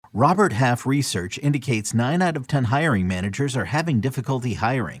Robert Half research indicates 9 out of 10 hiring managers are having difficulty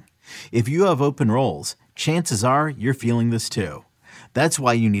hiring. If you have open roles, chances are you're feeling this too. That's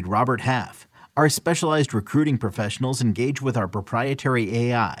why you need Robert Half. Our specialized recruiting professionals engage with our proprietary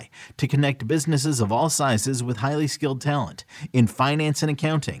AI to connect businesses of all sizes with highly skilled talent in finance and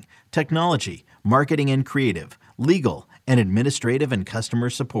accounting, technology, marketing and creative, legal, and administrative and customer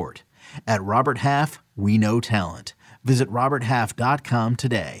support. At Robert Half, we know talent. Visit roberthalf.com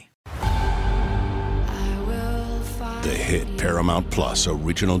today. The hit Paramount Plus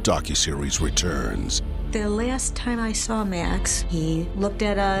original docuseries returns. The last time I saw Max, he looked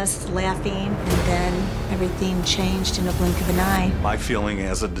at us laughing, and then everything changed in a blink of an eye. My feeling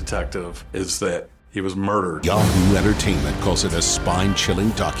as a detective is that he was murdered. Yahoo Entertainment calls it a spine-chilling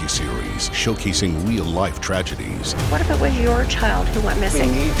docuseries showcasing real-life tragedies. What if it was your child who went missing?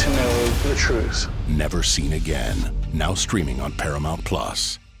 We need to know the truth. Never seen again. Now streaming on Paramount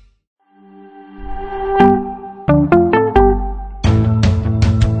Plus.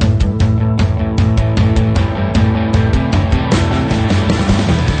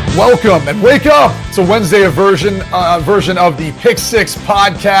 Welcome and wake up. It's a Wednesday version of the Pick Six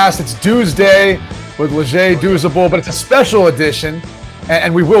podcast. It's Tuesday with Leger Douzable, but it's a special edition,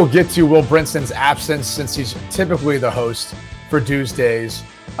 and we will get to Will Brinson's absence since he's typically the host for Tuesdays.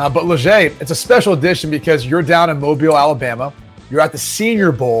 But Leger, it's a special edition because you're down in Mobile, Alabama. You're at the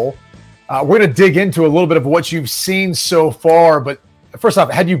Senior Bowl. We're going to dig into a little bit of what you've seen so far. But first off,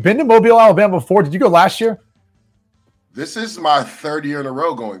 had you been to Mobile, Alabama before? Did you go last year? This is my third year in a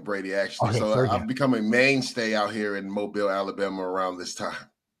row going, Brady, actually. Okay, so I've become a mainstay out here in Mobile, Alabama around this time.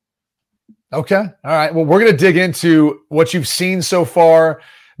 Okay. All right. Well, we're going to dig into what you've seen so far,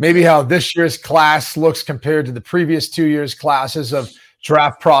 maybe how this year's class looks compared to the previous 2 years' classes of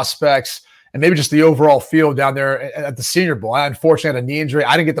draft prospects, and maybe just the overall field down there at the Senior Bowl. I unfortunately had a knee injury.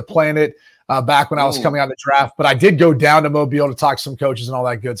 I didn't get to plan it back when I was coming out of the draft, but I did go down to Mobile to talk to some coaches and all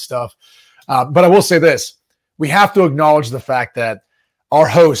that good stuff. But I will say this. We have to acknowledge the fact that our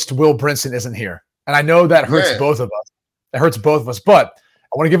host, Will Brinson, isn't here. And I know that hurts both of us. It hurts both of us. But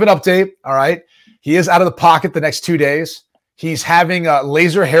I want to give an update, all right? He is out of the pocket the next 2 days. He's having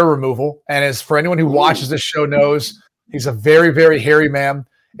laser hair removal. And as for anyone who watches this show knows, he's a very, very hairy man.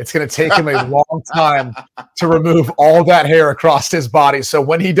 It's going to take him a long time to remove all that hair across his body. So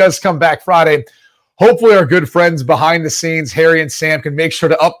when he does come back Friday, hopefully our good friends behind the scenes, Harry and Sam, can make sure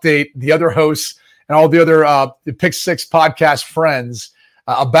to update the other hosts and all the other the Pick Six podcast friends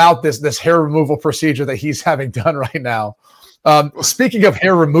about this hair removal procedure that he's having done right now. Speaking of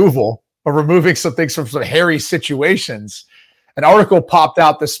hair removal, or removing some things from some hairy situations, an article popped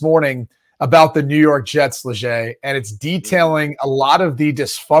out this morning about the New York Jets, Leger, and it's detailing a lot of the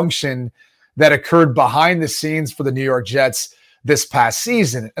dysfunction that occurred behind the scenes for the New York Jets this past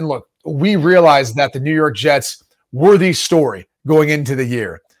season. And look, we realized that the New York Jets were the story going into the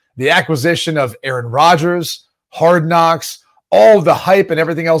year. The acquisition of Aaron Rodgers, Hard Knocks, all of the hype and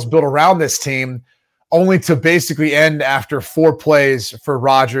everything else built around this team, only to basically end after 4 plays for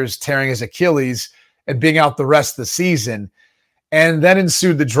Rodgers tearing his Achilles and being out the rest of the season. And then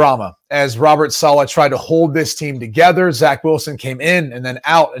ensued the drama as Robert Saleh tried to hold this team together. Zach Wilson came in and then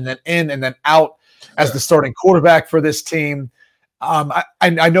out and then in and then out as the starting quarterback for this team. I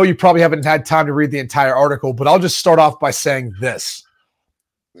know you probably haven't had time to read the entire article, but I'll just start off by saying this.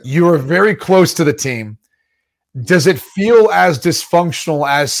 You are very close to the team. Does it feel as dysfunctional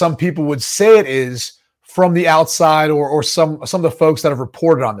as some people would say it is from the outside or some of the folks that have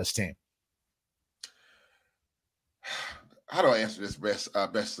reported on this team? How do I answer this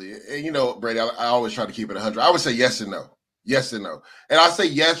bestly? You know, Brady, I always try to keep it 100. I would say yes and no. Yes and no. And I say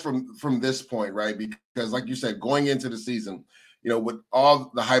yes from this point, right? Because like you said, going into the season, you know, with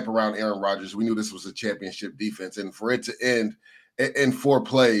all the hype around Aaron Rodgers, we knew this was a championship defense. And for it to end in 4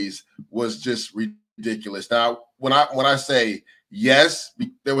 plays was just ridiculous. Now, when I say yes,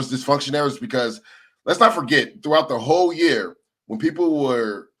 there was dysfunction errors because let's not forget throughout the whole year when people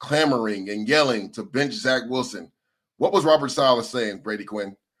were clamoring and yelling to bench Zach Wilson, what was Robert Saleh saying, Brady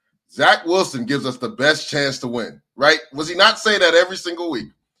Quinn? Zach Wilson gives us the best chance to win, right? Was he not saying that every single week?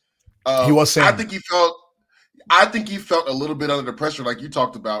 He was saying. I think he felt a little bit under the pressure, like you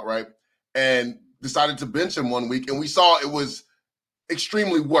talked about, right? And decided to bench him 1 week, and we saw it was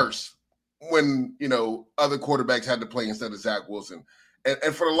extremely worse when, you know, other quarterbacks had to play instead of Zach Wilson.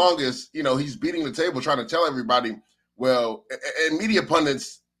 And for the longest, you know, he's beating the table trying to tell everybody, well, and media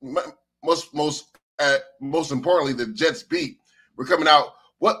pundits, most importantly, the Jets beat, we're coming out,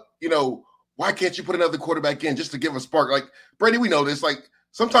 why can't you put another quarterback in just to give a spark? Like, Brady, we know this. Like,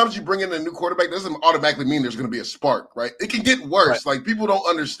 sometimes you bring in a new quarterback, doesn't automatically mean there's going to be a spark, right? It can get worse. Right. Like, people don't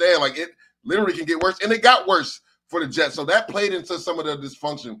understand. Like, it literally can get worse, and it got worse for the Jets. So that played into some of the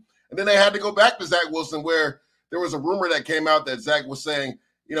dysfunction. And then they had to go back to Zach Wilson, where there was a rumor that came out that Zach was saying,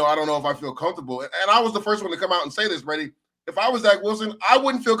 I don't know if I feel comfortable. And I was the first one to come out and say this, Brady. If I was Zach Wilson, I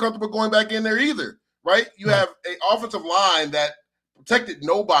wouldn't feel comfortable going back in there either, right? You have an offensive line that protected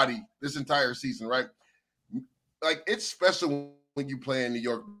nobody this entire season, right? Like, it's special when you play in New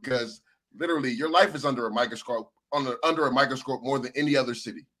York because literally your life is under a microscope, more than any other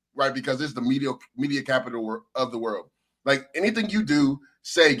city, right? Because it's the media capital of the world. Like, anything you do,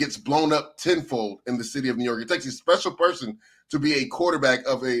 say, gets blown up tenfold in the city of New York. It takes a special person to be a quarterback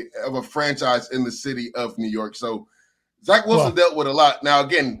of a franchise in the city of New York. So Zach Wilson dealt with a lot. Now,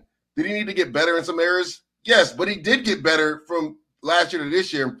 again, did he need to get better in some areas? Yes, but he did get better from last year to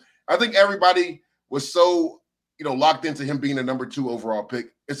this year. I think everybody was so, locked into him being the number 2 overall pick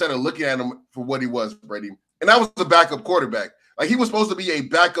instead of looking at him for what he was, Brady. And that was a backup quarterback. Like, he was supposed to be a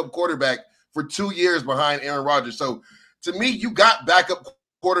backup quarterback for 2 years behind Aaron Rodgers. So to me, you got backup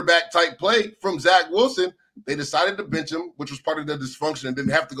quarterback type play from Zach Wilson. They decided to bench him, which was part of the dysfunction, and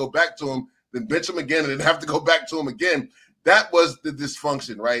didn't have to go back to him, then bench him again, and then have to go back to him again. That was the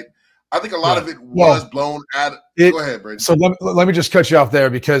dysfunction, right? I think a lot of it was blown out. Go ahead, Brady. So let me just cut you off there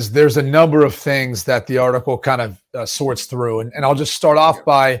because there's a number of things that the article kind of sorts through. And I'll just start off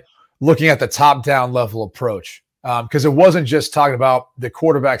by looking at the top-down level approach because it wasn't just talking about the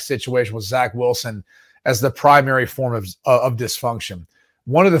quarterback situation with Zach Wilson as the primary form of dysfunction.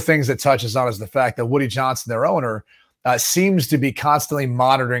 One of the things that touches on is the fact that Woody Johnson, their owner, seems to be constantly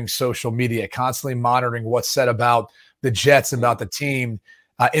monitoring social media, constantly monitoring what's said about the Jets, about the team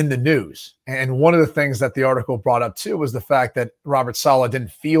in the news. And one of the things that the article brought up too was the fact that Robert Saleh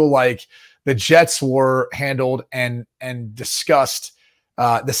didn't feel like the Jets were handled and discussed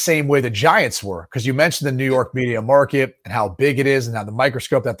the same way the Giants were. Because you mentioned the New York media market and how big it is and how the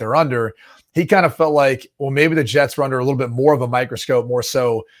microscope that they're under. He kind of felt like, well, maybe the Jets were under a little bit more of a microscope, more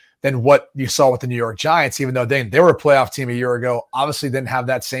so than what you saw with the New York Giants, even though they were a playoff team a year ago, obviously didn't have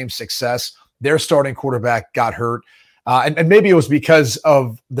that same success. Their starting quarterback got hurt. And maybe it was because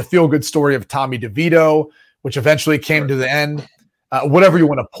of the feel-good story of Tommy DeVito, which eventually came to the end, whatever you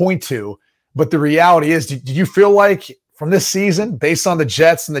want to point to. But the reality is, do you feel like from this season, based on the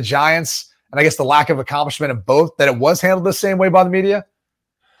Jets and the Giants, and I guess the lack of accomplishment in both, that it was handled the same way by the media?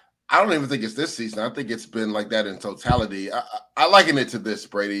 I don't even think it's this season. I think it's been like that in totality. I liken it to this,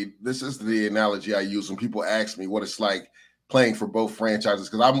 Brady. This is the analogy I use when people ask me what it's like playing for both franchises,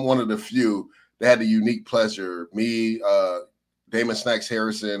 because I'm one of the few that had the unique pleasure. Me, Damon Snacks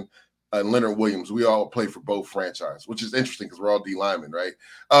Harrison, and Leonard Williams, we all play for both franchises, which is interesting because we're all D linemen, right?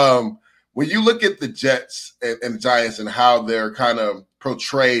 When you look at the Jets and the Giants and how they're kind of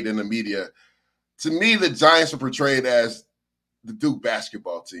portrayed in the media, to me, the Giants are portrayed as the Duke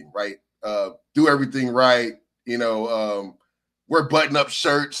basketball team, right? Do everything right, wear button-up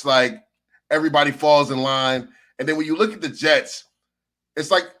shirts, like everybody falls in line. And then when you look at the Jets, it's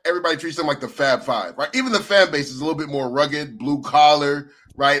like everybody treats them like the Fab Five, right? Even the fan base is a little bit more rugged, blue collar,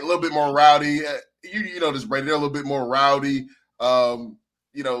 right? A little bit more rowdy. You know this, Brady. They're a little bit more rowdy.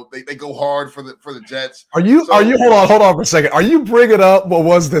 They go hard for the Jets. Are you hold on for a second. Are you bringing up what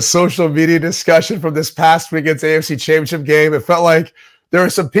was the social media discussion from this past weekend's AFC Championship game? It felt like there were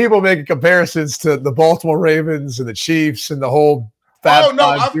some people making comparisons to the Baltimore Ravens and the Chiefs and the whole. I've been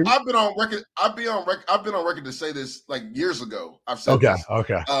on record. I've been on record to say this like years ago. I've said this.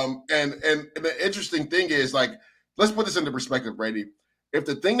 Okay. And the interesting thing is, like, let's put this into perspective, Brady. If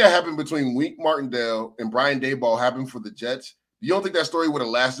the thing that happened between Wink Martindale and Brian Daboll happened for the Jets, you don't think that story would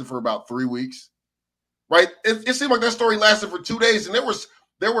have lasted for about 3 weeks? Right? It seemed like that story lasted for 2 days, and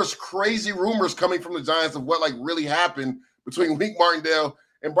there was crazy rumors coming from the Giants of what like really happened between Wink Martindale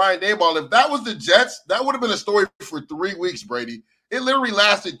and Brian Daboll. If that was the Jets, that would have been a story for 3 weeks, Brady. It literally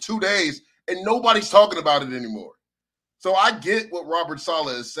lasted 2 days, and nobody's talking about it anymore. So I get what Robert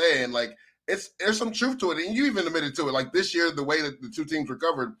Saleh is saying. Like, there's some truth to it, and you even admitted to it. Like, this year, the way that the two teams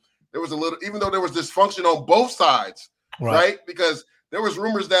recovered, there was a little, even though there was dysfunction on both sides, right? Because there was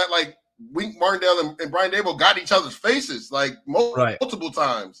rumors that like Wink Martindale and Brian Daboll got each other's faces like multiple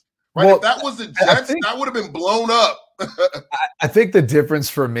times. Right? Well, if that was the Jets, that would have been blown up. I think the difference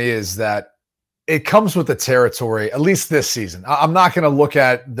for me is that it comes with the territory, at least this season. I'm not going to look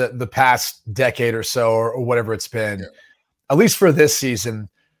at the past decade or so or whatever it's been. Yeah. At least for this season,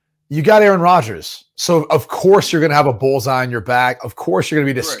 you got Aaron Rodgers. So, of course, you're going to have a bullseye on your back. Of course, you're going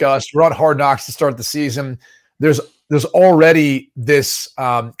to be discussed. Right. We're on Hard Knocks to start the season. There's already this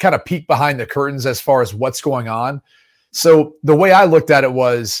kind of peek behind the curtains as far as what's going on. So the way I looked at it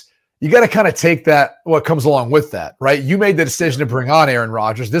was, you got to kind of take that, what comes along with that, right? You made the decision to bring on Aaron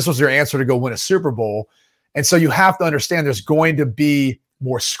Rodgers. This was your answer to go win a Super Bowl. And so you have to understand there's going to be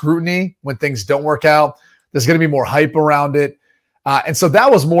more scrutiny when things don't work out. There's going to be more hype around it. And so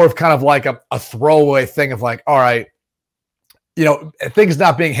that was more of kind of like a throwaway thing of like, all right, things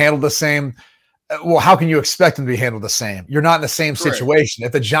not being handled the same. Well, how can you expect them to be handled the same? You're not in the same situation.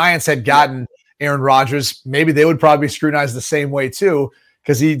 If the Giants had gotten Aaron Rodgers, maybe they would probably be scrutinized the same way too,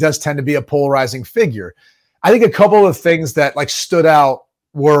 because he does tend to be a polarizing figure. I think a couple of things that like stood out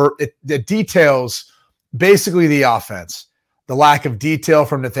were the details, basically the offense, the lack of detail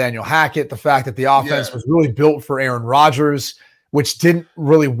from Nathaniel Hackett, the fact that the offense was really built for Aaron Rodgers, which didn't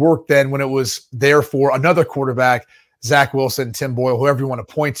really work then when it was there for another quarterback, Zach Wilson, Tim Boyle, whoever you want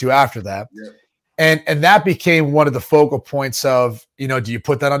to point to after that. Yeah. And that became one of the focal points of, do you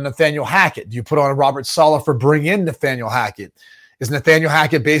put that on Nathaniel Hackett? Do you put on Robert Saleh for bringing in Nathaniel Hackett? Is Nathaniel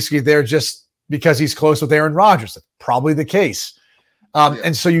Hackett basically there just because he's close with Aaron Rodgers? That's probably the case.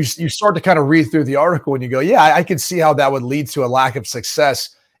 And so you start to kind of read through the article and you go, I can see how that would lead to a lack of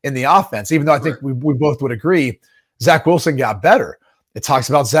success in the offense, even though I think we both would agree Zach Wilson got better. It talks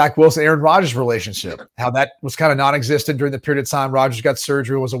about Zach Wilson, Aaron Rodgers relationship, how that was kind of non-existent during the period of time Rodgers got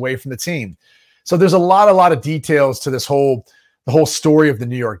surgery, was away from the team. So there's a lot of details to the whole story of the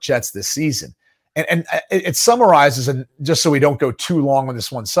New York Jets this season. And it summarizes, and just so we don't go too long on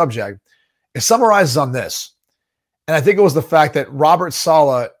this one subject, it summarizes on this. And I think it was the fact that Robert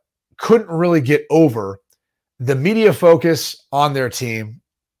Saleh couldn't really get over the media focus on their team,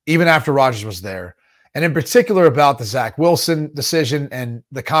 even after Rodgers was there. And in particular about the Zach Wilson decision and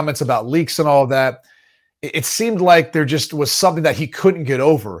the comments about leaks and all of that. It seemed like there just was something that he couldn't get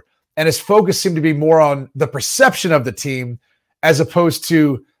over. And his focus seemed to be more on the perception of the team as opposed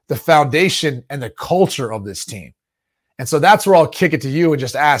to the foundation and the culture of this team. And so that's where I'll kick it to you and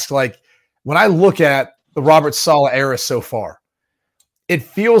just ask, like, when I look at the Robert Saleh era so far, it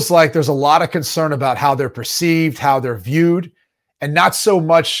feels like there's a lot of concern about how they're perceived, how they're viewed, and not so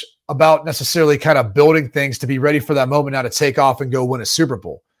much about necessarily kind of building things to be ready for that moment now to take off and go win a Super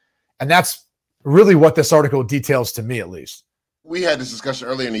Bowl. And that's really what this article details, to me at least. We had this discussion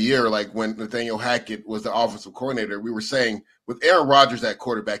earlier in the year, like when Nathaniel Hackett was the offensive coordinator. We were saying with Aaron Rodgers at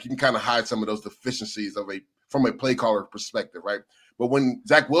quarterback, you can kind of hide some of those deficiencies from a play caller perspective, right? But when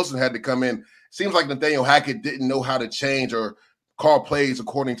Zach Wilson had to come in, it seems like Nathaniel Hackett didn't know how to change or call plays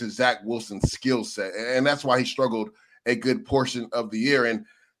according to Zach Wilson's skill set. And that's why he struggled a good portion of the year. And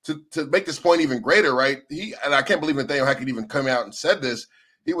to make this point even greater, right? And I can't believe Nathaniel Hackett even come out and said this.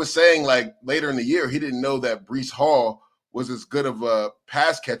 He was saying, like, later in the year, he didn't know that Breece Hall was as good of a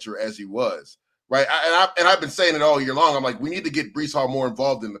pass catcher as he was, right? And I've been saying it all year long. I'm like, we need to get Breece Hall more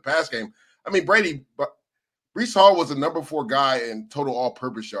involved in the pass game. I mean, Breece Hall was the number 4 guy in total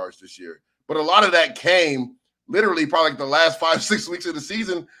all-purpose yards this year. But a lot of that came literally probably like the last 5-6 weeks of the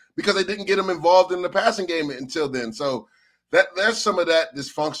season because they didn't get him involved in the passing game until then. So there's some of that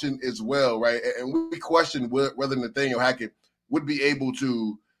dysfunction as well, right? And we question whether Nathaniel Hackett would be able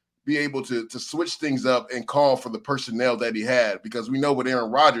to switch things up and call for the personnel that he had, because we know with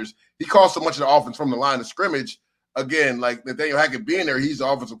Aaron Rodgers, he calls so much of the offense from the line of scrimmage. Again, like Nathaniel Hackett being there, he's the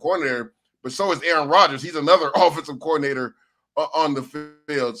offensive coordinator, but so is Aaron Rodgers. He's another offensive coordinator on the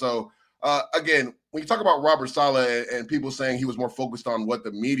field. So again, when you talk about Robert Saleh and people saying he was more focused on what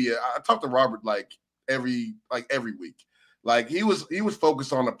the media, I talk to Robert like every week. Like he was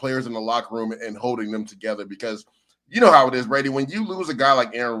focused on the players in the locker room and holding them together, because you know how it is, Brady. When you lose a guy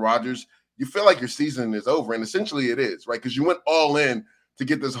like Aaron Rodgers, you feel like your season is over, and essentially it is, right? Because you went all in to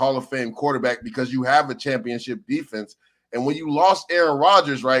get this Hall of Fame quarterback because you have a championship defense. And when you lost Aaron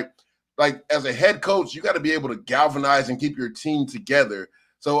Rodgers, right, like as a head coach, you got to be able to galvanize and keep your team together.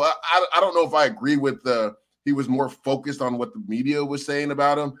 So I don't know if I agree with he was more focused on what the media was saying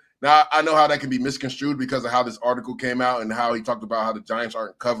about him. Now, I know how that can be misconstrued because of how this article came out and how he talked about how the Giants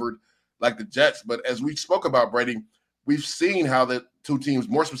aren't covered like the Jets. But as we spoke about, Brady, we've seen how the two teams,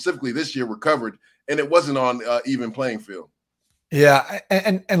 more specifically this year, were covered, and it wasn't on even playing field. Yeah,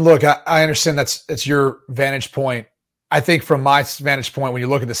 and look, I understand that's your vantage point. I think from my vantage point, when you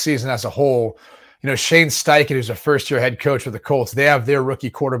look at the season as a whole, Shane Steichen, who's a first-year head coach for the Colts, they have their rookie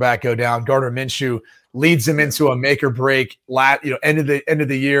quarterback go down. Gardner Minshew leads them into a make-or-break end of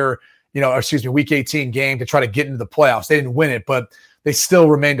the year, week 18 game to try to get into the playoffs. They didn't win it, but they still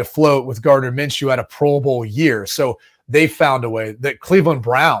remained afloat with Gardner Minshew at a Pro Bowl year. So they found a way. The Cleveland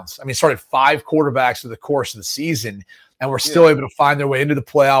Browns, started 5 quarterbacks through the course of the season, and were still able to find their way into the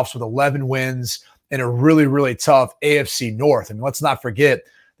playoffs with 11 wins in a really, really tough AFC North. And let's not forget,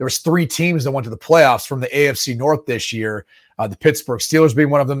 there was 3 teams that went to the playoffs from the AFC North this year, the Pittsburgh Steelers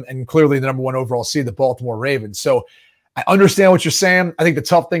being one of them, and clearly the number 1 overall seed, the Baltimore Ravens. So I understand what you're saying. I think the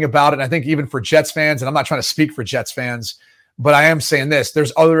tough thing about it, and I think even for Jets fans, and I'm not trying to speak for Jets fans, but I am saying this,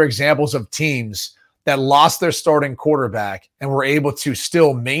 there's other examples of teams that lost their starting quarterback and were able to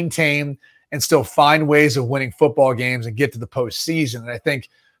still maintain and still find ways of winning football games and get to the postseason. And I think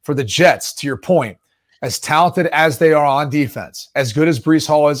for the Jets, to your point, as talented as they are on defense, as good as Breece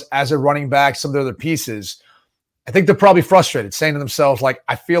Hall is as a running back, some of the other pieces, I think they're probably frustrated, saying to themselves, like,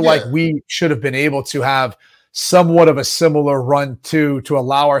 I feel like we should have been able to have somewhat of a similar run to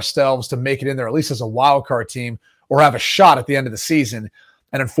allow ourselves to make it in there, at least as a wild card team, or have a shot at the end of the season.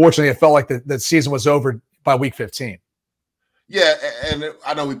 And unfortunately, it felt like the season was over by week 15. Yeah, and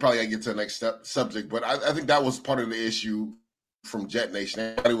I know we probably got to get to the next subject, but I think that was part of the issue from Jet Nation.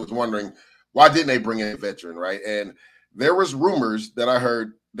 Everybody was wondering, why didn't they bring in a veteran, right? And there was rumors that I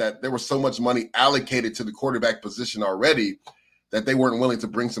heard that there was so much money allocated to the quarterback position already that they weren't willing to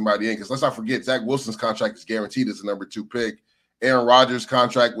bring somebody in. Because let's not forget, Zach Wilson's contract is guaranteed as the number 2 pick. Aaron Rodgers'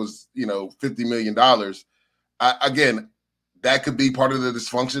 contract was, $50 million. Again, that could be part of the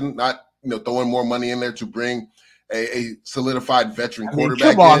dysfunction, not, throwing more money in there to bring a solidified veteran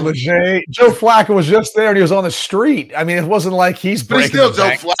quarterback. Come on, Leger. Joe Flacco was just there and he was on the street. I mean, it wasn't like he's breaking. But he's still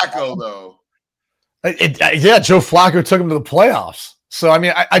Joe Flacco, though. Joe Flacco took him to the playoffs. So, I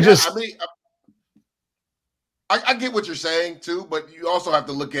mean, I get what you're saying, too, but you also have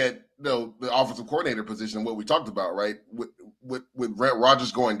to look at the offensive coordinator position, what we talked about, right? With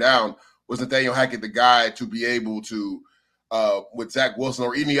Rodgers going down, was Nathaniel Hackett the guy to be able to, with Zach Wilson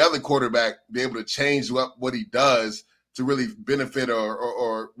or any other quarterback, be able to change what he does to really benefit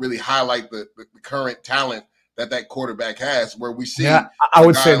or really highlight the current talent that quarterback has, where we see I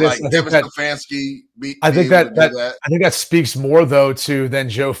would say this. Like Kevin Stefanski I think that speaks more, though, to than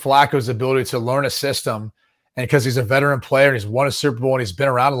Joe Flacco's ability to learn a system. And because he's a veteran player and he's won a Super Bowl and he's been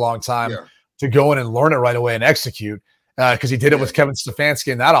around a long time, to go in and learn it right away and execute. Because he did it with Kevin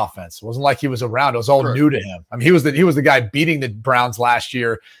Stefanski in that offense. It wasn't like he was around. It was all new to him. I mean, he was the guy beating the Browns last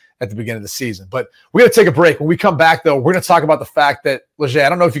year at the beginning of the season. But we're going to take a break. When we come back, though, we're going to talk about the fact that, Leger, I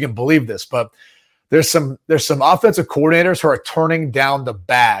don't know if you can believe this, but there's some offensive coordinators who are turning down the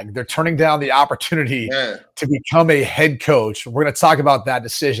bag. They're turning down the opportunity to become a head coach. We're going to talk about that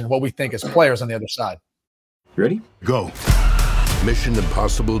decision, what we think as players on the other side. You ready? Go. Mission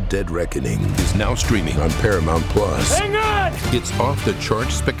Impossible Dead Reckoning is now streaming on Paramount+. Hang on! It's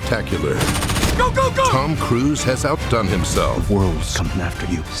off-the-charts spectacular. Go, go, go! Tom Cruise has outdone himself. The world's coming after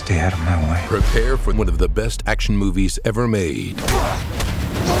you. Stay out of my way. Prepare for one of the best action movies ever made.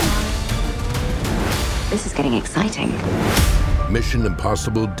 This is getting exciting. Mission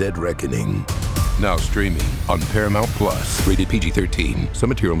Impossible Dead Reckoning. Now streaming on Paramount+. Rated PG-13. Some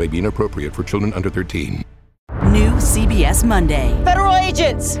material may be inappropriate for children under 13. New CBS Monday. Federal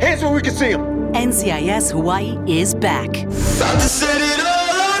agents! Hands where we can see them! NCIS Hawaii is back. About to set it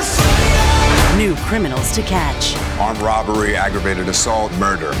on fire! New criminals to catch. Armed robbery, aggravated assault,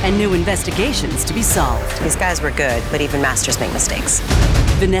 murder. And new investigations to be solved. These guys were good, but even masters make mistakes.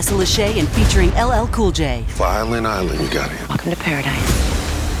 Vanessa Lachey and featuring LL Cool J. Violin Island, you got it. Welcome to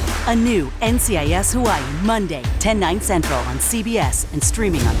paradise. A new NCIS Hawaii Monday, 10/9 Central on CBS and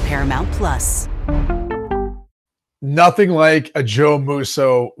streaming on Paramount+. Nothing like a Joe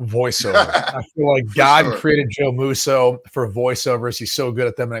Musso voiceover. I feel like God created Joe Musso for voiceovers. He's so good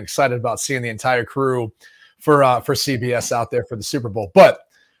at them, and I'm excited about seeing the entire crew for CBS out there for the Super Bowl. But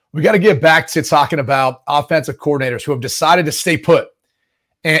we got to get back to talking about offensive coordinators who have decided to stay put.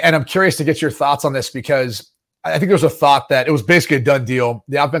 And I'm curious to get your thoughts on this, because I think there was a thought that it was basically a done deal.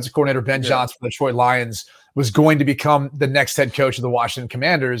 The offensive coordinator, Ben Johnson from the Detroit Lions, was going to become the next head coach of the Washington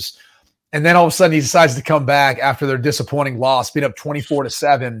Commanders. And then all of a sudden he decides to come back after their disappointing loss, beat up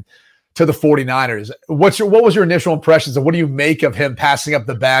 24-7 to the 49ers. What was your initial impressions, and what do you make of him passing up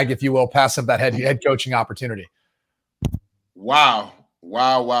the bag, if you will, passing up that head coaching opportunity? Wow,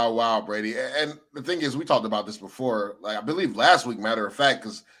 Brady. And the thing is, we talked about this before, like I believe last week, matter of fact,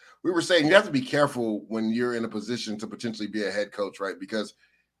 because we were saying you have to be careful when you're in a position to potentially be a head coach, right? Because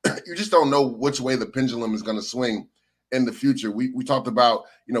you just don't know which way the pendulum is going to swing in the future. We talked about,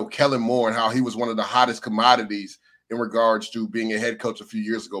 Kellen Moore and how he was one of the hottest commodities in regards to being a head coach a few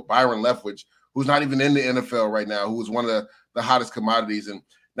years ago. Byron Leftwich, who's not even in the NFL right now, who was one of the hottest commodities. And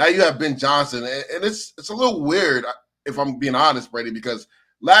now you have Ben Johnson. And it's a little weird, if I'm being honest, Brady, because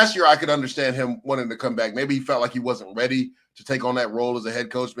last year I could understand him wanting to come back. Maybe he felt like he wasn't ready to take on that role as a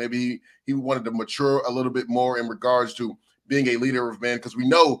head coach. Maybe he wanted to mature a little bit more in regards to being a leader of men, because we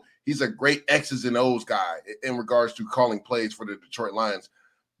know he's a great X's and O's guy in regards to calling plays for the Detroit Lions.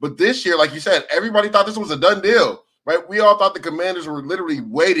 But this year, like you said, everybody thought this was a done deal, right? We all thought the Commanders were literally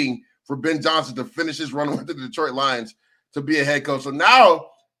waiting for Ben Johnson to finish his run with the Detroit Lions to be a head coach. So now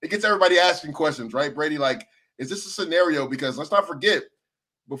it gets everybody asking questions, right, Brady? Like, is this a scenario? Because let's not forget,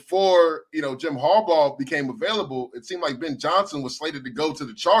 before, Jim Harbaugh became available, it seemed like Ben Johnson was slated to go to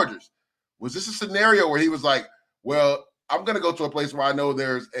the Chargers. Was this a scenario where he was like, well, I'm going to go to a place where I know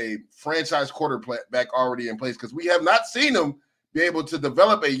there's a franchise quarterback already in place? Because we have not seen him be able to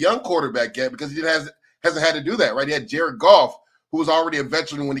develop a young quarterback yet, because he hasn't had to do that, right? He had Jared Goff, who was already a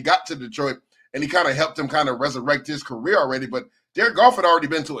veteran when he got to Detroit, and he kind of helped him kind of resurrect his career already. But Jared Goff had already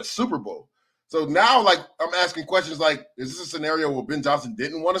been to a Super Bowl. So now, like, I'm asking questions like, is this a scenario where Ben Johnson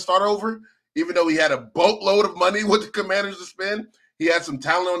didn't want to start over, even though he had a boatload of money with the Commanders to spend? He had some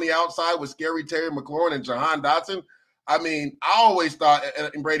talent on the outside with Scary Terry McLaurin and Jahan Dotson. I mean, I always thought,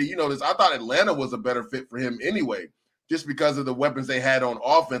 and Brady, you know this, I thought Atlanta was a better fit for him anyway, just because of the weapons they had on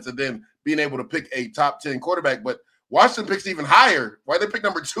offense and then being able to pick a top 10 quarterback. But Washington picks even higher, right? They picked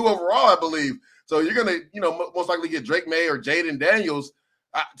number 2 overall, I believe. So you're going to, most likely get Drake May or Jaden Daniels.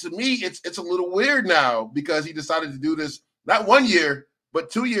 To me, it's a little weird now, because he decided to do this not 1 year,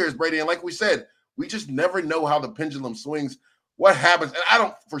 but 2 years, Brady. And like we said, we just never know how the pendulum swings, what happens. And I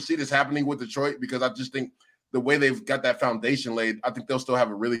don't foresee this happening with Detroit, because I just think the way they've got that foundation laid, I think they'll still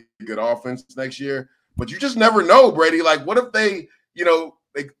have a really good offense next year. But you just never know, Brady. Like, what if they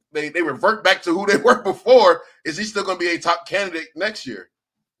revert back to who they were before? Is he still going to be a top candidate next year?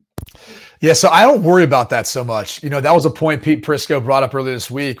 Yeah, so I don't worry about that so much. That was a point Pete Prisco brought up earlier this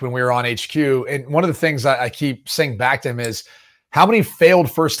week when we were on HQ. And one of the things I keep saying back to him is, how many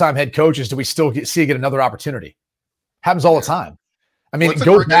failed first-time head coaches do we still see get another opportunity? Happens all the time. I mean,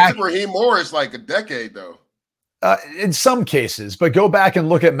 go back. It took Raheem Morris like a decade, though. In some cases, but go back and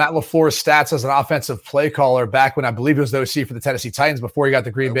look at Matt LaFleur's stats as an offensive play caller back when I believe he was the OC for the Tennessee Titans before he got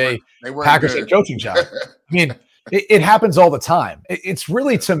the Green Bay Packers head coaching job. I mean, it happens all the time. It's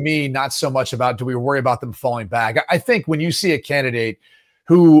really, to me, not so much about do we worry about them falling back. I think when you see a candidate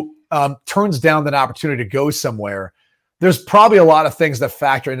who turns down that opportunity to go somewhere, there's probably a lot of things that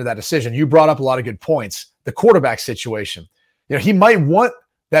factor into that decision. You brought up a lot of good points. The quarterback situation. He might want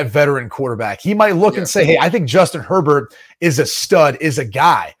that veteran quarterback. He might look and say, hey, I think Justin Herbert is a stud, is a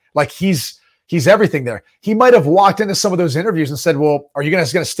guy. Like, he's everything there. He might have walked into some of those interviews and said, well, are you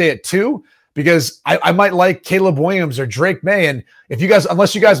guys going to stay at 2? Because I might like Caleb Williams or Drake May. And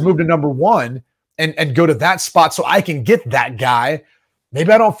unless you guys move to number 1 and go to that spot so I can get that guy,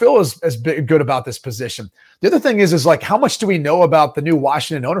 maybe I don't feel as good about this position. The other thing is like, how much do we know about the new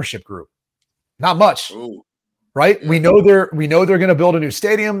Washington ownership group? Not much. Ooh. Right? We know they're going to build a new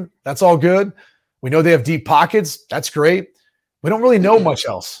stadium. That's all good. We know they have deep pockets. That's great. We don't really know much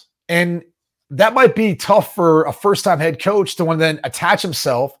else. And that might be tough for a first-time head coach to want to then attach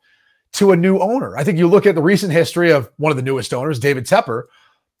himself to a new owner. I think you look at the recent history of one of the newest owners, David Tepper,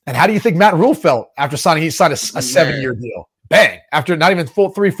 and how do you think Matt Rule felt after he signed a 7-year deal? Bang. After not even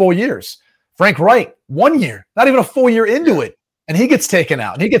 3 full years. Frank Wright, 1 year, not even a full year into it. And he gets taken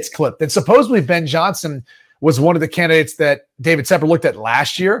out and he gets clipped. And supposedly Ben Johnson was one of the candidates that David Tepper looked at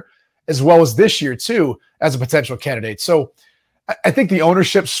last year, as well as this year too, as a potential candidate. So I think the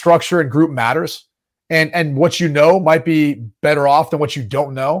ownership structure and group matters, and what you know might be better off than what you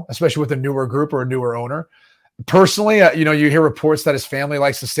don't know, especially with a newer group or a newer owner. Personally, you hear reports that his family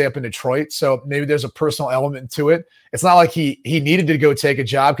likes to stay up in Detroit, so maybe there's a personal element to it. It's not like he needed to go take a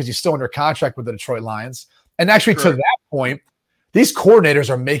job because he's still under contract with the Detroit Lions. And actually, to that point, these coordinators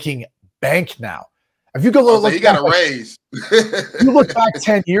are making bank now. If you go look, he got a raise. You look back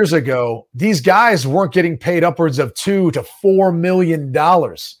 10 years ago, these guys weren't getting paid upwards of $2 to $4 million,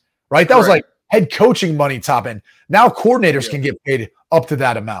 right? That was like head coaching money top end. Now coordinators can get paid up to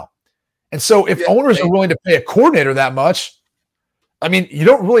that amount. And so if owners are willing to pay a coordinator that much, I mean, you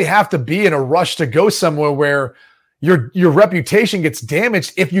don't really have to be in a rush to go somewhere where your reputation gets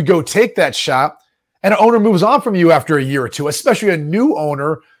damaged if you go take that shot and an owner moves on from you after a year or two, especially a new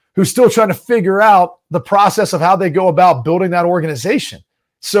owner who's still trying to figure out the process of how they go about building that organization.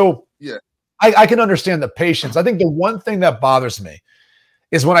 So I can understand the patience. I think the one thing that bothers me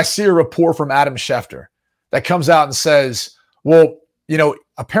is when I see a report from Adam Schefter that comes out and says, well,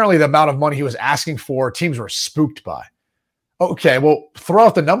 apparently the amount of money he was asking for, teams were spooked by. Okay, well, throw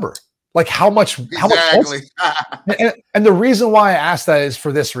out the number. Like how much? Exactly. And the reason why I asked that is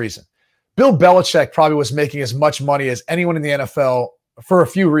for this reason. Bill Belichick probably was making as much money as anyone in the NFL for a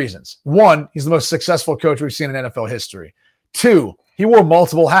few reasons. One, he's the most successful coach we've seen in NFL history. Two, he wore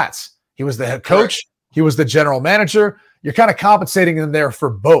multiple hats. He was the head coach. He was the general manager. You're kind of compensating him there for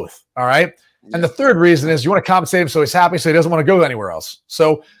both. All right. And the third reason is you want to compensate him so he's happy, so he doesn't want to go anywhere else.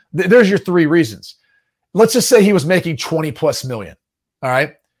 So there's your three reasons. Let's just say he was making 20 plus million. All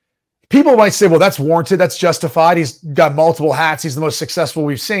right. People might say, well, that's warranted. That's justified. He's got multiple hats. He's the most successful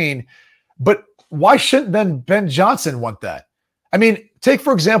we've seen. But why shouldn't then Ben Johnson want that? I mean, take,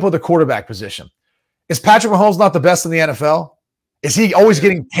 for example, the quarterback position. Is Patrick Mahomes not the best in the NFL? Is he always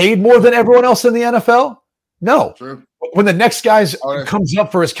getting paid more than everyone else in the NFL? No. True. When the next guy comes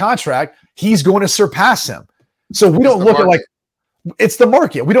up for his contract, he's going to surpass him. So we don't look at like, it's the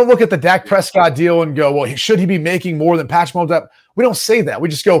market. We don't look at the Dak Prescott deal and go, well, should he be making more than Patrick Mahomes? We don't say that. We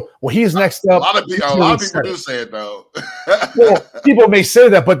just go, well, he's next up. A lot of people do say it, though. Well, people may say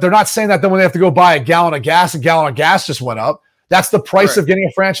that, but they're not saying that then when they have to go buy a gallon of gas just went up. That's the price of getting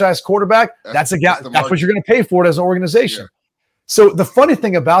a franchise quarterback. That's what you're going to pay for it as an organization. Yeah. So the funny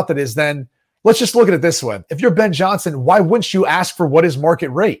thing about that is then, let's just look at it this way. If you're Ben Johnson, why wouldn't you ask for what is market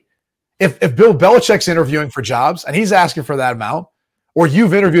rate? If Bill Belichick's interviewing for jobs and he's asking for that amount, or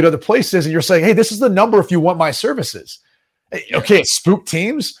you've interviewed other places and you're saying, hey, this is the number if you want my services. Okay, spook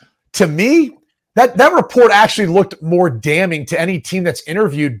teams. To me, that report actually looked more damning to any team that's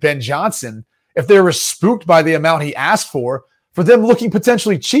interviewed Ben Johnson if they were spooked by the amount he asked for them looking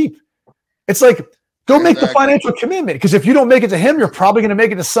potentially cheap. It's like, go make the financial commitment, because if you don't make it to him, you're probably going to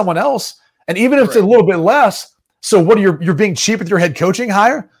make it to someone else. And even if it's a little bit less, so what are you're being cheap with your head coaching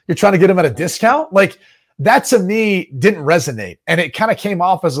hire? You're trying to get him at a discount? Like, that to me didn't resonate. And it kind of came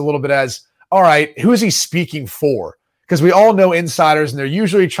off as a little bit as, all right, who is he speaking for? Because we all know insiders and they're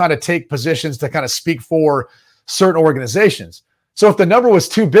usually trying to take positions to kind of speak for certain organizations. So if the number was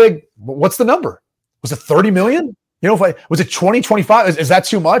too big, what's the number? Was it 30 million? You know, was it 20, 25? Is that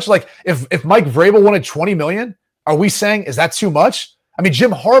too much? Like if Mike Vrabel wanted 20 million, are we saying, is that too much? I mean,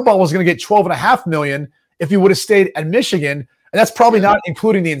 Jim Harbaugh was going to get 12.5 million if he would have stayed at Michigan. And that's probably not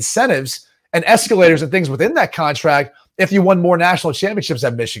including the incentives and escalators and things within that contract if you won more national championships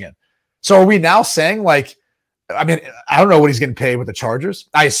at Michigan. So are we now saying, like, I mean, I don't know what he's getting paid with the Chargers.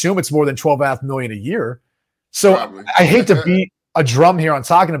 I assume it's more than 12.5 million a year. So I hate to beat a drum here on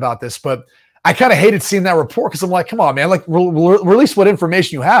talking about this, but I kind of hated seeing that report because I'm like, come on, man, like release what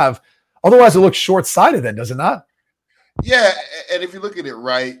information you have. Otherwise it looks short-sighted then, does it not? Yeah. And if you look at it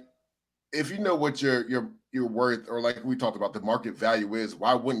right, if you know what your worth, or like we talked about, the market value is,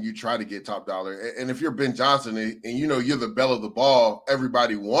 why wouldn't you try to get top dollar? And if you're Ben Johnson and you know you're the belle of the ball,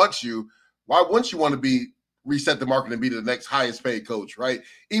 everybody wants you, why wouldn't you want to reset the market and be the next highest paid coach, right?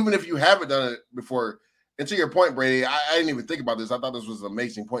 Even if you haven't done it before. And to your point, Brady, I didn't even think about this. I thought this was an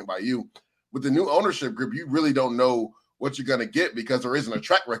amazing point by you. With the new ownership group, you really don't know what you're going to get because there isn't a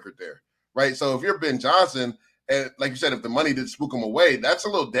track record there, right? So if you're Ben Johnson, and like you said, if the money did spook them away, that's a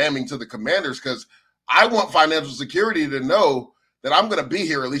little damning to the Commanders, because I want financial security to know that I'm going to be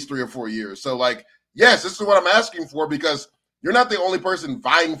here at least 3 or 4 years. So, like, yes, this is what I'm asking for, because you're not the only person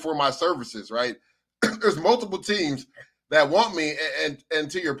vying for my services, right? There's multiple teams that want me. And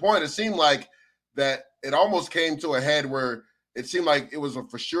to your point, it seemed like that it almost came to a head where it seemed like it was a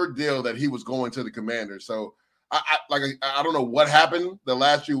for sure deal that he was going to the Commanders. So I don't know what happened the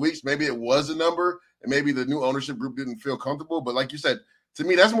last few weeks. Maybe it was a number and maybe the new ownership group didn't feel comfortable. But like you said, to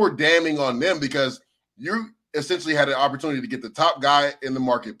me, that's more damning on them, because you essentially had an opportunity to get the top guy in the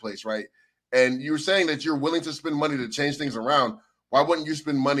marketplace, right? And you were saying that you're willing to spend money to change things around. Why wouldn't you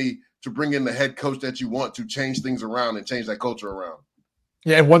spend money to bring in the head coach that you want to change things around and change that culture around?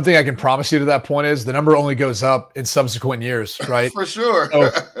 Yeah, and one thing I can promise you to that point is the number only goes up in subsequent years, right? For sure. So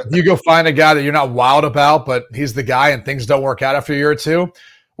if you go find a guy that you're not wild about, but he's the guy and things don't work out after a year or two,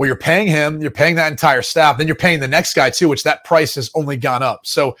 well, you're paying him, you're paying that entire staff, then you're paying the next guy too, which that price has only gone up.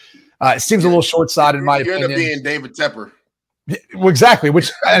 So it seems a little short-sighted in my opinion. You're going to be in David Tepper. Well, exactly,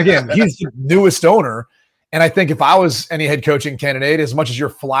 which, again, he's the newest owner. And I think if I was any head coaching candidate, as much as you're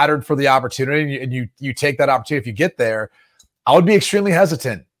flattered for the opportunity and you take that opportunity if you get there, I would be extremely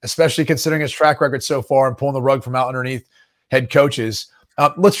hesitant, especially considering his track record so far and pulling the rug from out underneath head coaches.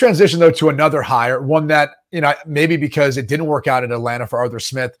 Let's transition, though, to another hire, one that, maybe because it didn't work out in Atlanta for Arthur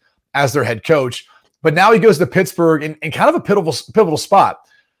Smith as their head coach, but now he goes to Pittsburgh in kind of a pivotal spot.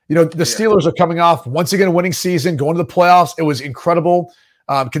 The Steelers are coming off, once again, a winning season, going to the playoffs. It was incredible,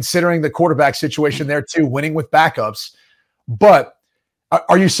 considering the quarterback situation there, too, winning with backups. But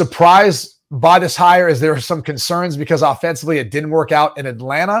are you surprised by this hire? Is there some concerns because offensively it didn't work out in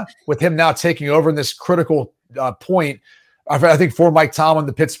Atlanta, with him now taking over in this critical point, I think, for Mike Tomlin,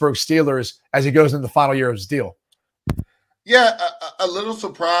 the Pittsburgh Steelers, as he goes into the final year of his deal? Yeah, a little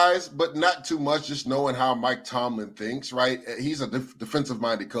surprised, but not too much, just knowing how Mike Tomlin thinks, right? He's a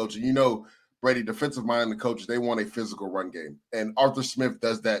defensive-minded coach. And Brady, defensive mind, the coaches, they want a physical run game. And Arthur Smith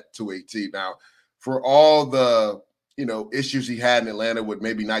does that to a T. Now, for all the, issues he had in Atlanta with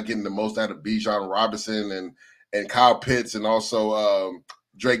maybe not getting the most out of Bijan Robinson and Kyle Pitts and also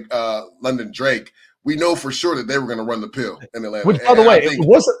London Drake, we know for sure that they were going to run the pill in Atlanta. Which, by the way, it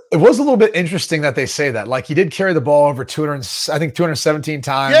was a little bit interesting that they say that. Like, he did carry the ball over 217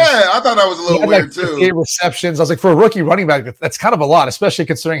 times. Yeah, I thought that was a little weird too. 8 receptions. I was like, for a rookie running back, that's kind of a lot, especially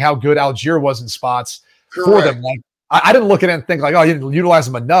considering how good Algier was in spots for them. Like, I didn't look at it and think like, oh, you didn't utilize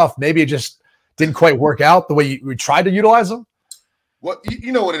him enough. Maybe it just didn't quite work out the way we tried to utilize him. Well,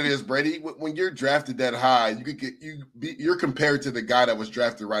 you know what it is, Brady. When you're drafted that high, you're compared to the guy that was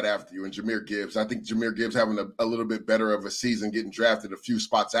drafted right after you, and Jahmyr Gibbs. I think Jahmyr Gibbs having a little bit better of a season, getting drafted a few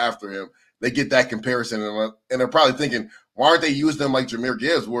spots after him. They get that comparison, and they're probably thinking, why aren't they using them like Jahmyr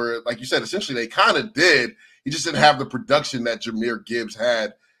Gibbs? Where, like you said, essentially they kind of did. He just didn't have the production that Jahmyr Gibbs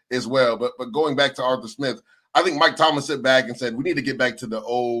had as well. But going back to Arthur Smith, I think Mike Tomlin sit back and said, we need to get back to the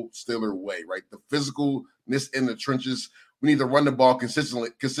old Steeler way, right? The physicalness in the trenches. We need to run the ball consistently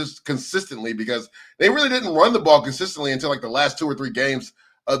because they really didn't run the ball consistently until like the last 2 or 3 games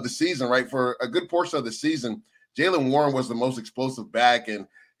of the season, right? For a good portion of the season, Jaylen Warren was the most explosive back, and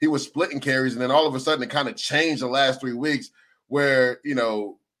he was splitting carries. And then all of a sudden it kind of changed the last 3 weeks where,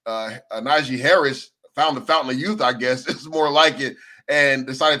 Najee Harris found the fountain of youth, I guess, is more like it, and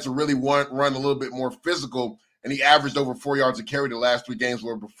decided to really run a little bit more physical. And he averaged over 4 yards a carry the last 3 games,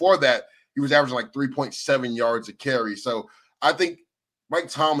 where before that, he was averaging like 3.7 yards a carry. So I think Mike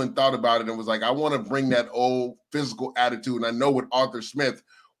Tomlin thought about it and was like, I want to bring that old physical attitude. And I know with Arthur Smith,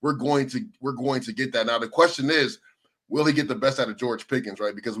 we're going to get that. Now, the question is, will he get the best out of George Pickens,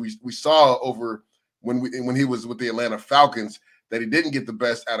 right? Because we saw over when he was with the Atlanta Falcons that he didn't get the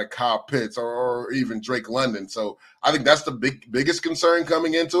best out of Kyle Pitts or even Drake London. So I think that's the biggest concern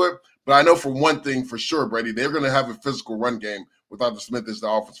coming into it. But I know for one thing for sure, Brady, they're going to have a physical run game with Arthur Smith as the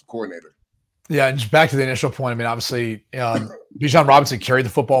offensive coordinator. Yeah, and just back to the initial point, I mean, obviously, Bijan Robinson carried the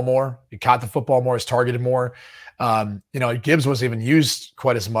football more. He caught the football more. He's targeted more. Gibbs wasn't even used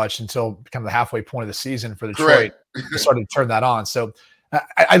quite as much until kind of the halfway point of the season for Detroit. He started to turn that on. So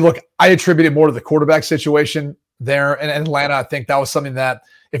I attribute it more to the quarterback situation there in Atlanta. I think that was something that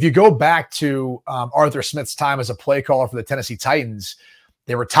if you go back to Arthur Smith's time as a play caller for the Tennessee Titans,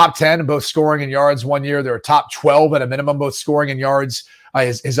 they were top 10 in both scoring and yards one year. They were top 12 at a minimum, both scoring and yards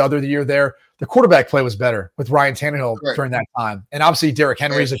his other year there. The quarterback play was better with Ryan Tannehill during that time. And obviously Derrick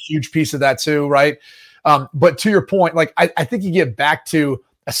Henry is a huge piece of that too, right? But to your point, like I think you get back to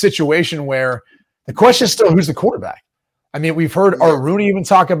a situation where the question is still who's the quarterback. I mean, we've heard Art Rooney even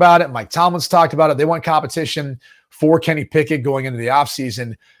talk about it. Mike Tomlin's talked about it. They want competition for Kenny Pickett going into the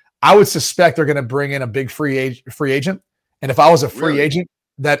offseason. I would suspect they're going to bring in a big free agent. And if I was a free agent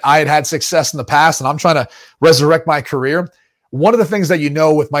that I had success in the past and I'm trying to resurrect my career, one of the things that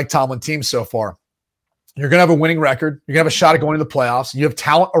with Mike Tomlin teams so far, you're going to have a winning record. You're going to have a shot at going to the playoffs. You have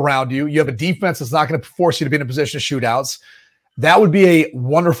talent around you. You have a defense that's not going to force you to be in a position of shootouts. That would be a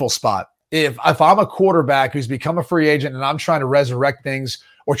wonderful spot. If I'm a quarterback who's become a free agent and I'm trying to resurrect things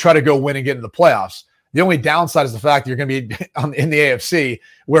or try to go win and get into the playoffs, the only downside is the fact that you're going to be in the AFC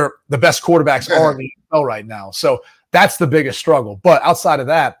where the best quarterbacks are in the NFL right now. So that's the biggest struggle. But outside of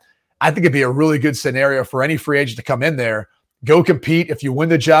that, I think it'd be a really good scenario for any free agent to come in there, go compete. If you win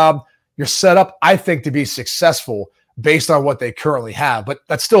the job, you're set up, I think, to be successful based on what they currently have. But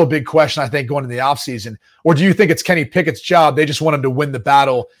that's still a big question, I think, going into the offseason. Or do you think it's Kenny Pickett's job? They just want him to win the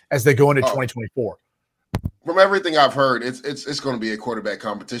battle as they go into 2024. From everything I've heard, it's going to be a quarterback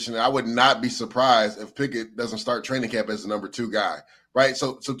competition. I would not be surprised if Pickett doesn't start training camp as the number 2 guy, right?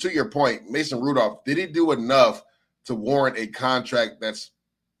 So to your point, Mason Rudolph, did he do enough to warrant a contract that's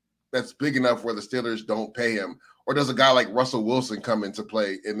big enough where the Steelers don't pay him? Or does a guy like Russell Wilson come into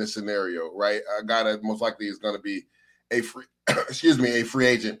play in this scenario, right? A guy that most likely is going to be a free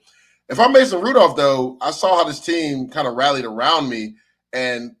agent. If I'm Mason Rudolph, though, I saw how this team kind of rallied around me.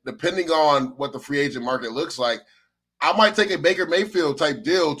 And depending on what the free agent market looks like, I might take a Baker Mayfield type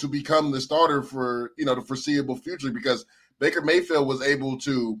deal to become the starter for, the foreseeable future, because Baker Mayfield was able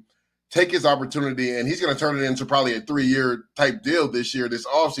to take his opportunity and he's going to turn it into probably a 3-year type deal this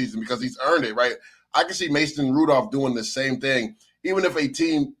offseason because he's earned it, right? I can see Mason Rudolph doing the same thing, even if a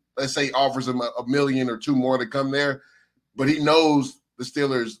team, let's say, offers him $1 million or $2 million more to come there, but he knows the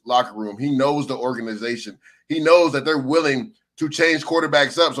Steelers locker room. He knows the organization. He knows that they're willing to change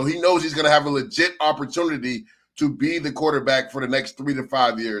quarterbacks up. So he knows he's going to have a legit opportunity to be the quarterback for the next 3 to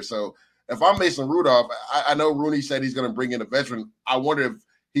 5 years. So if I'm Mason Rudolph, I know Rooney said he's going to bring in a veteran. I wonder if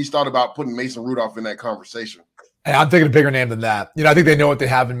he's thought about putting Mason Rudolph in that conversation. And I'm thinking a bigger name than that. I think they know what they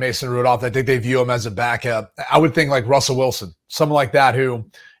have in Mason Rudolph. I think they view him as a backup. I would think like Russell Wilson, someone like that who,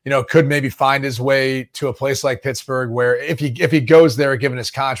 could maybe find his way to a place like Pittsburgh where if he goes there, given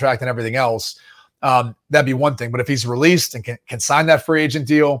his contract and everything else, that'd be one thing. But if he's released and can sign that free agent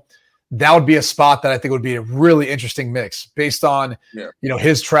deal, that would be a spot that I think would be a really interesting mix based on,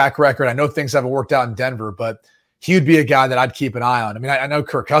 his track record. I know things haven't worked out in Denver, but he would be a guy that I'd keep an eye on. I mean, I know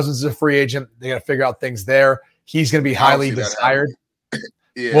Kirk Cousins is a free agent. They got to figure out things there. He's going to be highly desired.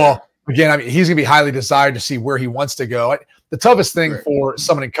 Well, again, he's going to be highly desired to see where he wants to go. The toughest thing for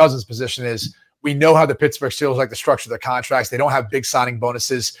someone in Cousins' position is we know how the Pittsburgh Steelers like to structure their contracts. They don't have big signing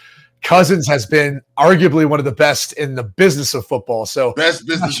bonuses. Cousins has been arguably one of the best in the business of football. So best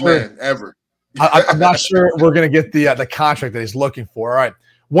businessman ever. I'm not sure we're going to get the contract that he's looking for. All right.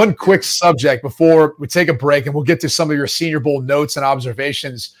 One quick subject before we take a break, and we'll get to some of your Senior Bowl notes and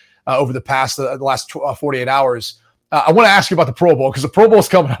observations over the last 48 hours. I want to ask you about the Pro Bowl because the Pro Bowl is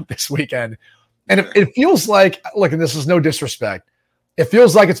coming up this weekend. And it feels like, look, and this is no disrespect, it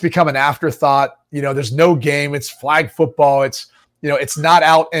feels like it's become an afterthought. There's no game. It's flag football. It's not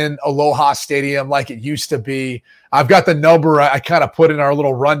out in Aloha Stadium like it used to be. I've got the number I kind of put in our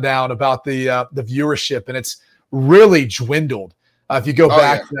little rundown about the viewership, and it's really dwindled. If you go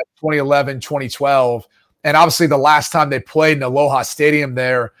back to 2011, 2012, and obviously the last time they played in Aloha Stadium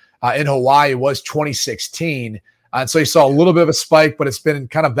there in Hawaii was 2016. And so you saw a little bit of a spike, but it's been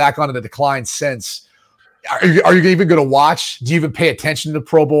kind of back onto the decline since. Are you even going to watch? Do you even pay attention to the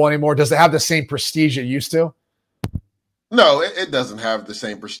Pro Bowl anymore? Does it have the same prestige it used to? No, it doesn't have the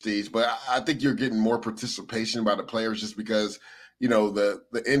same prestige, but I think you're getting more participation by the players just because,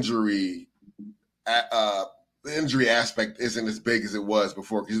 the injury aspect isn't as big as it was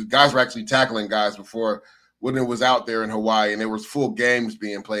before, because guys were actually tackling guys before when it was out there in Hawaii and there was full games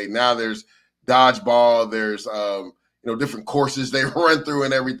being played. Now there's dodgeball, there's different courses they run through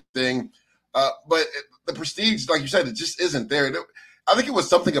and everything. But the prestige, like you said, it just isn't there. I think it was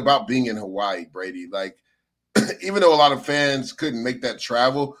something about being in Hawaii, Brady. Like, even though a lot of fans couldn't make that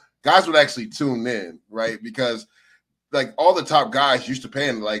travel, guys would actually tune in, right? Because like all the top guys used to pay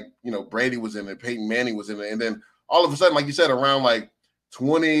in, like, Brady was in it, Peyton Manning was in it. And then all of a sudden, like you said, around like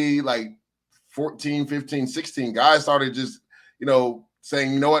 14, 15, 16, guys started just,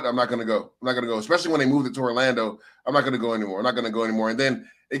 saying, you know what, I'm not going to go. I'm not going to go. Especially when they moved it to Orlando. I'm not going to go anymore. I'm not going to go anymore. And then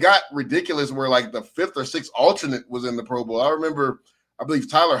it got ridiculous where like the fifth or sixth alternate was in the Pro Bowl. I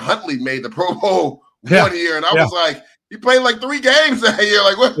believe Tyler Huntley made the Pro Bowl 1 year. And I was like, he played like 3 games that year.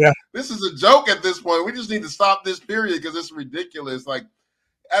 Like, what? Yeah. This is a joke at this point. We just need to stop this period because it's ridiculous. Like,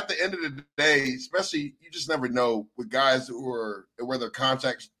 at the end of the day, especially, you just never know with guys where their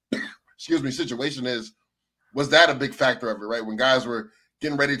contract, situation is. Was that a big factor of it, right? When guys were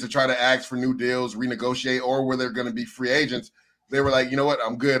getting ready to try to ask for new deals, renegotiate, or where they're going to be free agents, they were like, you know what,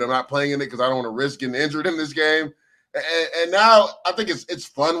 I'm good. I'm not playing in it because I don't want to risk getting injured in this game. And now I think it's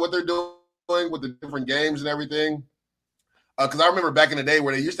fun what they're doing with the different games and everything. Because I remember back in the day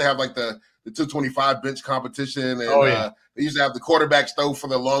where they used to have like the 225 bench competition, and they used to have the quarterback stove for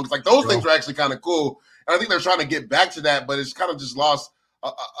the longest. Like those things were actually kind of cool. And I think they're trying to get back to that, but it's kind of just lost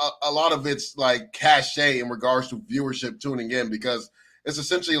a lot of its like cachet in regards to viewership tuning in, because it's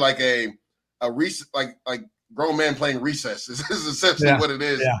essentially like a like grown men playing recess. This is essentially what it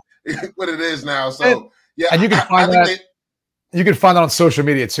is. What it is now. So and you can find that. You can find that on social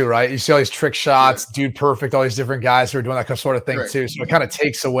media too, right? You see all these trick shots, Dude Perfect, all these different guys who are doing that sort of thing too. So it kind of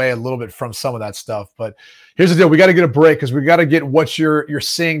takes away a little bit from some of that stuff. But here's the deal: we got to get a break because we got to get what you're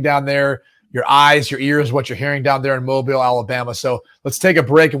seeing down there. Your eyes, your ears, what you're hearing down there in Mobile, Alabama. So let's take a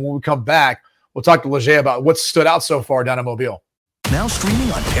break, and when we come back, we'll talk to Leger about what stood out so far down in Mobile. Now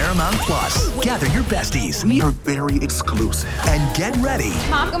streaming on Paramount Plus. Gather your besties. We are very exclusive. And get ready.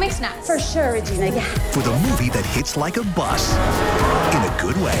 Mom, go make snacks. For sure, Regina. Yeah. For the movie that hits like a bus. In a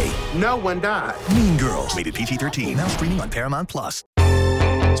good way. No one died. Mean Girls. Rated PG-13. Now streaming on Paramount Plus.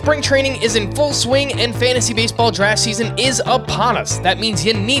 Spring training is in full swing and fantasy baseball draft season is upon us. That means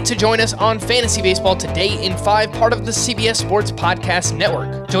you need to join us on Fantasy Baseball Today in 5, part of the CBS Sports Podcast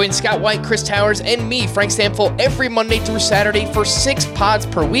Network. Join Scott White, Chris Towers, and me, Frank Stamfel, every Monday through Saturday for 6 pods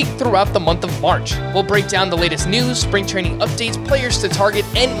per week throughout the month of March. We'll break down the latest news, spring training updates, players to target,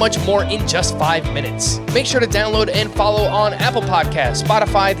 and much more in just 5 minutes. Make sure to download and follow on Apple Podcasts,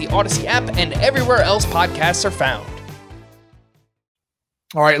 Spotify, the Odyssey app, and everywhere else podcasts are found.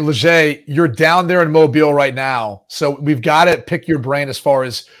 All right, Leger, you're down there in Mobile right now. So we've got to pick your brain as far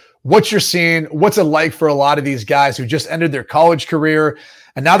as what you're seeing. What's it like for a lot of these guys who just ended their college career,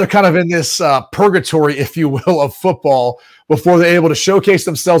 and now they're kind of in this purgatory, if you will, of football before they're able to showcase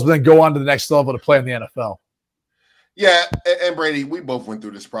themselves, but then go on to the next level to play in the NFL? Yeah, and Brady, we both went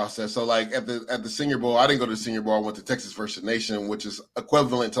through this process. So like at the Senior Bowl, I didn't go to the Senior Bowl. I went to Texas First Nation, which is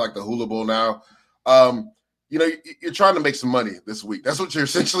equivalent to like the Hula Bowl now. You're trying to make some money this week. That's what you're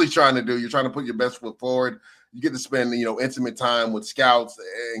essentially trying to do. You're trying to put your best foot forward. You get to spend, intimate time with scouts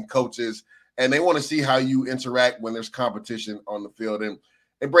and coaches, and they want to see how you interact when there's competition on the field. And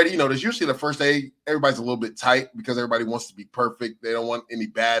Brady, there's usually the first day, everybody's a little bit tight because everybody wants to be perfect. They don't want any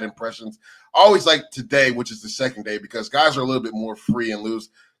bad impressions. I always like today, which is the second day, because guys are a little bit more free and loose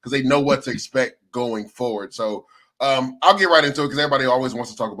because they know what to expect going forward. So I'll get right into it because everybody always wants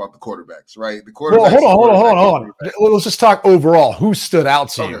to talk about the quarterbacks, right? The quarterbacks. Well, hold on. Let's just talk overall. Who stood out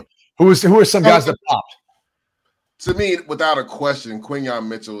to you? Who are some guys that popped? To me, without a question, Quinyon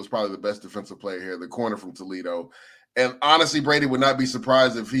Mitchell is probably the best defensive player here, the corner from Toledo. And honestly, Brady would not be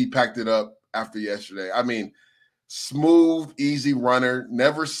surprised if he packed it up after yesterday. I mean, smooth, easy runner,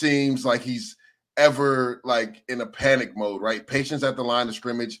 never seems like he's ever like in a panic mode, right? Patience at the line of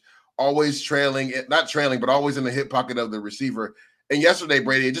scrimmage, always not trailing, but always in the hip pocket of the receiver. And yesterday,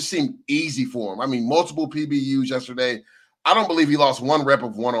 Brady, it just seemed easy for him. I mean, multiple PBUs yesterday. I don't believe he lost one rep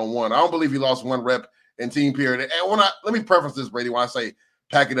of one-on-one. I don't believe he lost one rep in team period. And let me preface this, Brady, when I say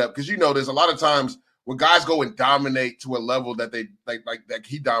pack it up, because there's a lot of times when guys go and dominate to a level that they like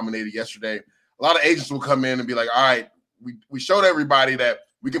he dominated yesterday, a lot of agents will come in and be like, all right, we showed everybody that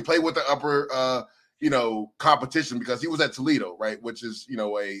we can play with the upper competition, because he was at Toledo, right, which is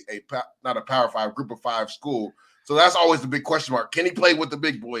not a Power 5, Group of 5 school. So that's always the big question mark. Can he play with the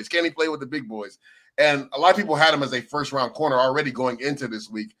big boys? Can he play with the big boys? And a lot of people had him as a first-round corner already going into this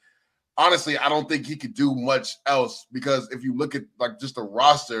week. Honestly, I don't think he could do much else, because if you look at like just the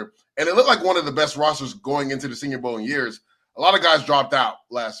roster, and it looked like one of the best rosters going into the Senior Bowl in years, a lot of guys dropped out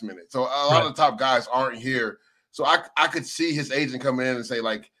last minute. So a lot of the top guys aren't here. So I could see his agent come in and say,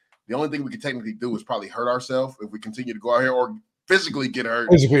 like, the only thing we could technically do is probably hurt ourselves if we continue to go out here, or physically get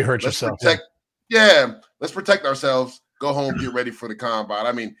hurt. Physically hurt yourself. Let's protect ourselves, go home, get ready for the combine.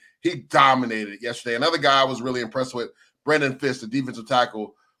 I mean, he dominated yesterday. Another guy I was really impressed with, Brendan Fisk, the defensive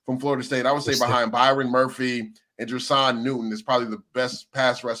tackle from Florida State. I would say behind Byron Murphy and Jerson Newton is probably the best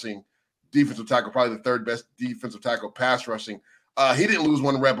pass rushing defensive tackle, probably the third best defensive tackle pass rushing. He didn't lose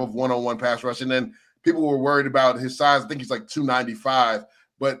one rep of one-on-one pass rush. And then people were worried about his size. I think he's like 295,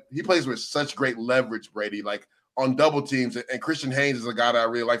 but he plays with such great leverage, Brady, like on double teams. And Christian Haynes is a guy that I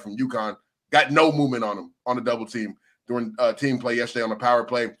really like from UConn. Got no movement on him on the double team during team play yesterday on the power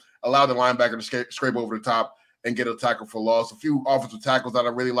play. Allowed the linebacker to scrape over the top and get a tackle for loss. A few offensive tackles that I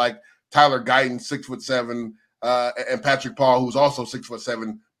really like. Tyler Guyton, 6'7", and Patrick Paul, who's also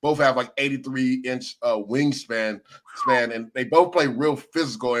 6'7". Both have like 83-inch wingspan, and they both play real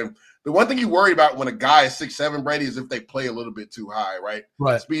physical. And the one thing you worry about when a guy is 6'7", Brady, is if they play a little bit too high, right?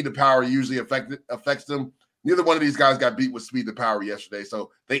 Right. Speed to power usually affects them. Neither one of these guys got beat with speed to power yesterday,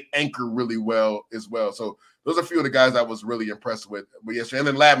 so they anchor really well as well. So those are a few of the guys I was really impressed with yesterday. And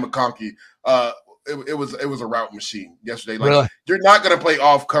then Lad McConkey, it was a route machine yesterday. Like, really? You're not going to play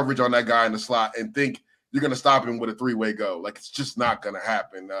off coverage on that guy in the slot and think you're going to stop him with a three-way go. Like, it's just not going to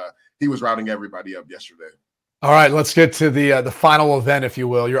happen. He was routing everybody up yesterday. All right, let's get to the final event, if you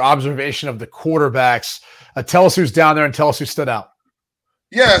will, your observation of the quarterbacks. Tell us who's down there and tell us who stood out.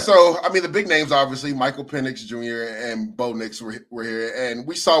 Yeah, so, I mean, the big names, obviously, Michael Penix Jr. and Bo Nix were here, and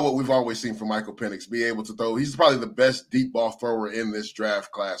we saw what we've always seen from Michael Penix, be able to throw. He's probably the best deep ball thrower in this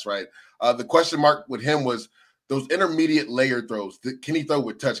draft class, right? The question mark with him was those intermediate layer throws. Can he throw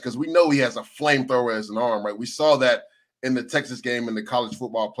with touch? Because we know he has a flamethrower as an arm, right? We saw that in the Texas game in the college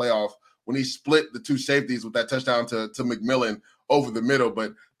football playoff when he split the two safeties with that touchdown to McMillan over the middle.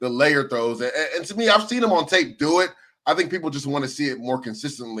 But the layer throws, and to me, I've seen him on tape do it. I think people just want to see it more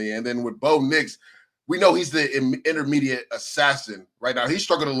consistently. And then with Bo Nix, we know he's the intermediate assassin right now. He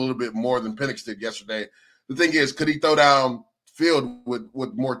struggled a little bit more than Penix did yesterday. The thing is, could he throw down field with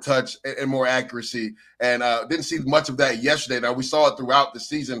more touch and more accuracy? And didn't see much of that yesterday. Now, we saw it throughout the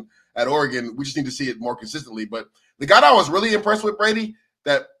season at Oregon. We just need to see it more consistently. But the guy I was really impressed with, Brady,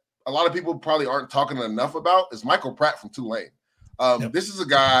 that a lot of people probably aren't talking enough about is Michael Pratt from Tulane. This is a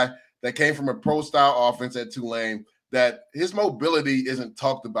guy that came from a pro-style offense at Tulane, that his mobility isn't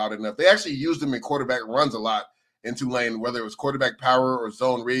talked about enough. They actually used him in quarterback runs a lot in Tulane, whether it was quarterback power or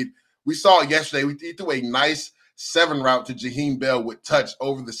zone read. We saw it yesterday. He threw a nice 7 route to Jaheim Bell with touch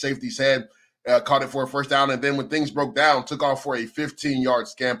over the safety's head, caught it for a first down, and then when things broke down, took off for a 15-yard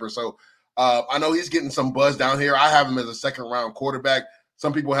scamper. So I know he's getting some buzz down here. I have him as a second-round quarterback.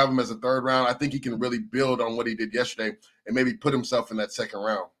 Some people have him as a third round. I think he can really build on what he did yesterday and maybe put himself in that second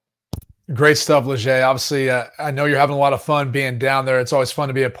round. Great stuff, Leger. Obviously, I know you're having a lot of fun being down there. It's always fun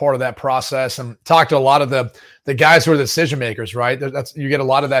to be a part of that process and talk to a lot of the guys who are the decision makers, right? You get a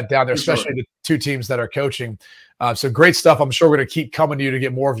lot of that down there, especially the two teams that are coaching. So great stuff. I'm sure we're going to keep coming to you to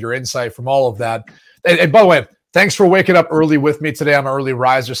get more of your insight from all of that. And by the way, thanks for waking up early with me today. I'm an early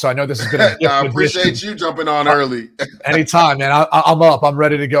riser, so I know this has been I appreciate you jumping on early. Anytime, man. I'm up. I'm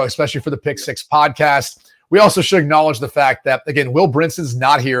ready to go, especially for the Pick Six podcast. We also should acknowledge the fact that, again, Will Brinson's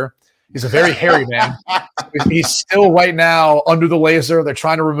not here. He's a very hairy man. He's still right now under the laser. They're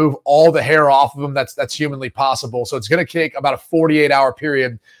trying to remove all the hair off of him that's humanly possible. So it's going to take about a 48-hour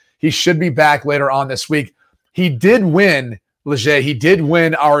period. He should be back later on this week. He did win, Leger. He did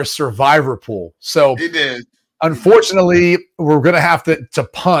win our survivor pool. So he did. Unfortunately, we're going to have to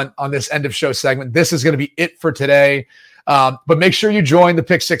punt on this end of show segment. This is going to be it for today. But make sure you join the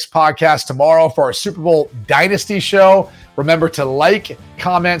Pick Six podcast tomorrow for our Super Bowl Dynasty show. Remember to like,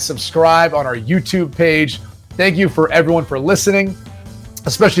 comment, subscribe on our YouTube page. Thank you for everyone for listening,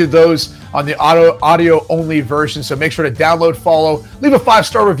 especially those on the audio only version. So make sure to download, follow, leave a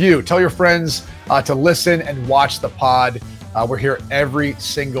 5-star review. Tell your friends to listen and watch the pod. We're here every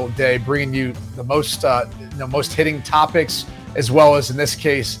single day, bringing you the most hitting topics, as well as in this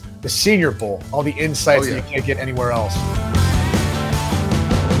case, the Senior Bowl, all the insights that you can't get anywhere else.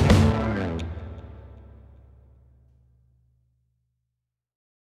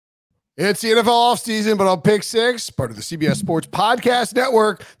 It's the NFL offseason, but on Pick Six, part of the CBS Sports Podcast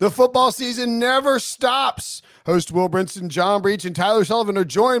Network, the football season never stops. Host Will Brinson, John Breach, and Tyler Sullivan are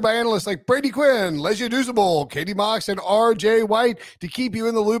joined by analysts like Brady Quinn, Lesia Duzable, Katie Mox, and RJ White to keep you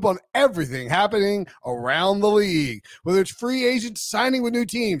in the loop on everything happening around the league. Whether it's free agents signing with new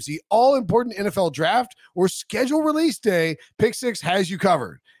teams, the all-important NFL draft, or schedule release day, Pick Six has you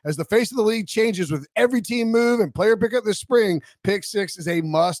covered. As the face of the league changes with every team move and player pickup this spring, Pick Six is a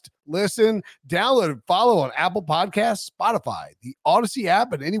must listen. Download and follow on Apple Podcasts, Spotify, the Odyssey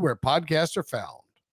app, and anywhere podcasts are found.